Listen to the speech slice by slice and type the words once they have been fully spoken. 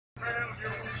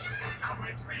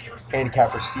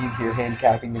Handicapper Steve here,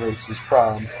 handicapping the races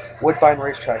from Woodbine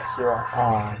Racetrack here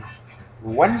on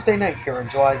Wednesday night here on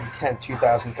July the 10th,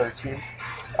 2013.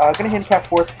 Going to handicap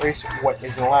fourth race, what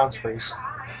is an allowance race.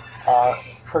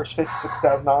 Purse fixed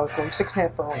 $6,000, going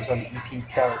 6.5 furlongs on the EP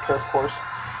Cal Turf course.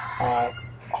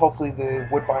 Hopefully the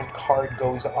Woodbine card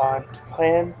goes on to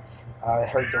plan. I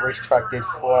heard the racetrack did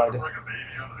flood.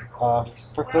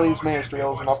 For fillies, mares,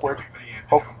 reels, and upward.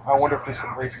 I wonder if this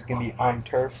race is going to be on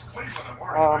turf.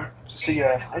 So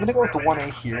yeah, I'm going to go with the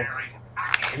 1A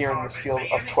here in this field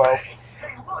of 12.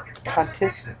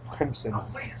 Contis Crimson.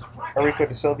 Enrico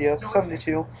de Silvia,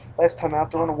 72. Last time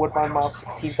out, the run of Woodbine Mile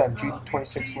 16th on June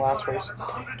 26th allowance race.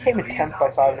 Came in 10th by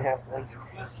 5.5 lengths.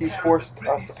 He was forced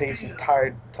off the pace and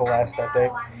tired to last that day.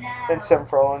 Then 7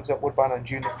 furlongs at Woodbine on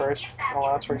June the 1st.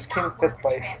 Allowance race came in 5th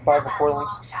by 5.25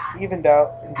 lengths. Evened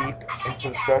out and deep into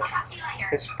the stretch.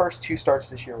 His first 2 starts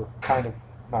this year were kind of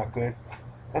not good.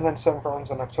 And then 7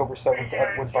 furlongs on October 7th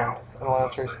at Woodbine. An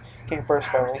allowance race came first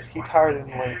by length. He tired in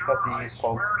length at the East.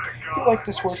 Do you like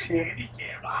this horse here? He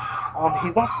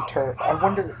loves the turf. I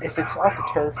wonder if it's off the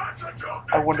turf.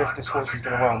 I wonder if this horse is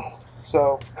going to run.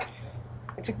 So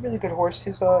it's a really good horse.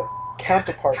 His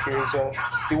counterpart here is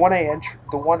the 1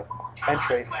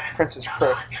 entry, Princess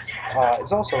Prick,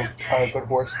 is also a good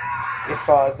horse. If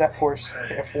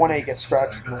if 1A gets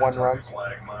scratched and 1 runs,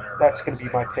 that's going to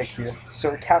be my pick here. So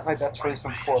recap my bets for race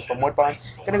number 4 from Woodbine.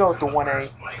 Going to go with the 1A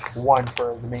 1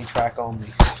 for the main track only.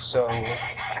 So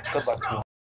good luck to him.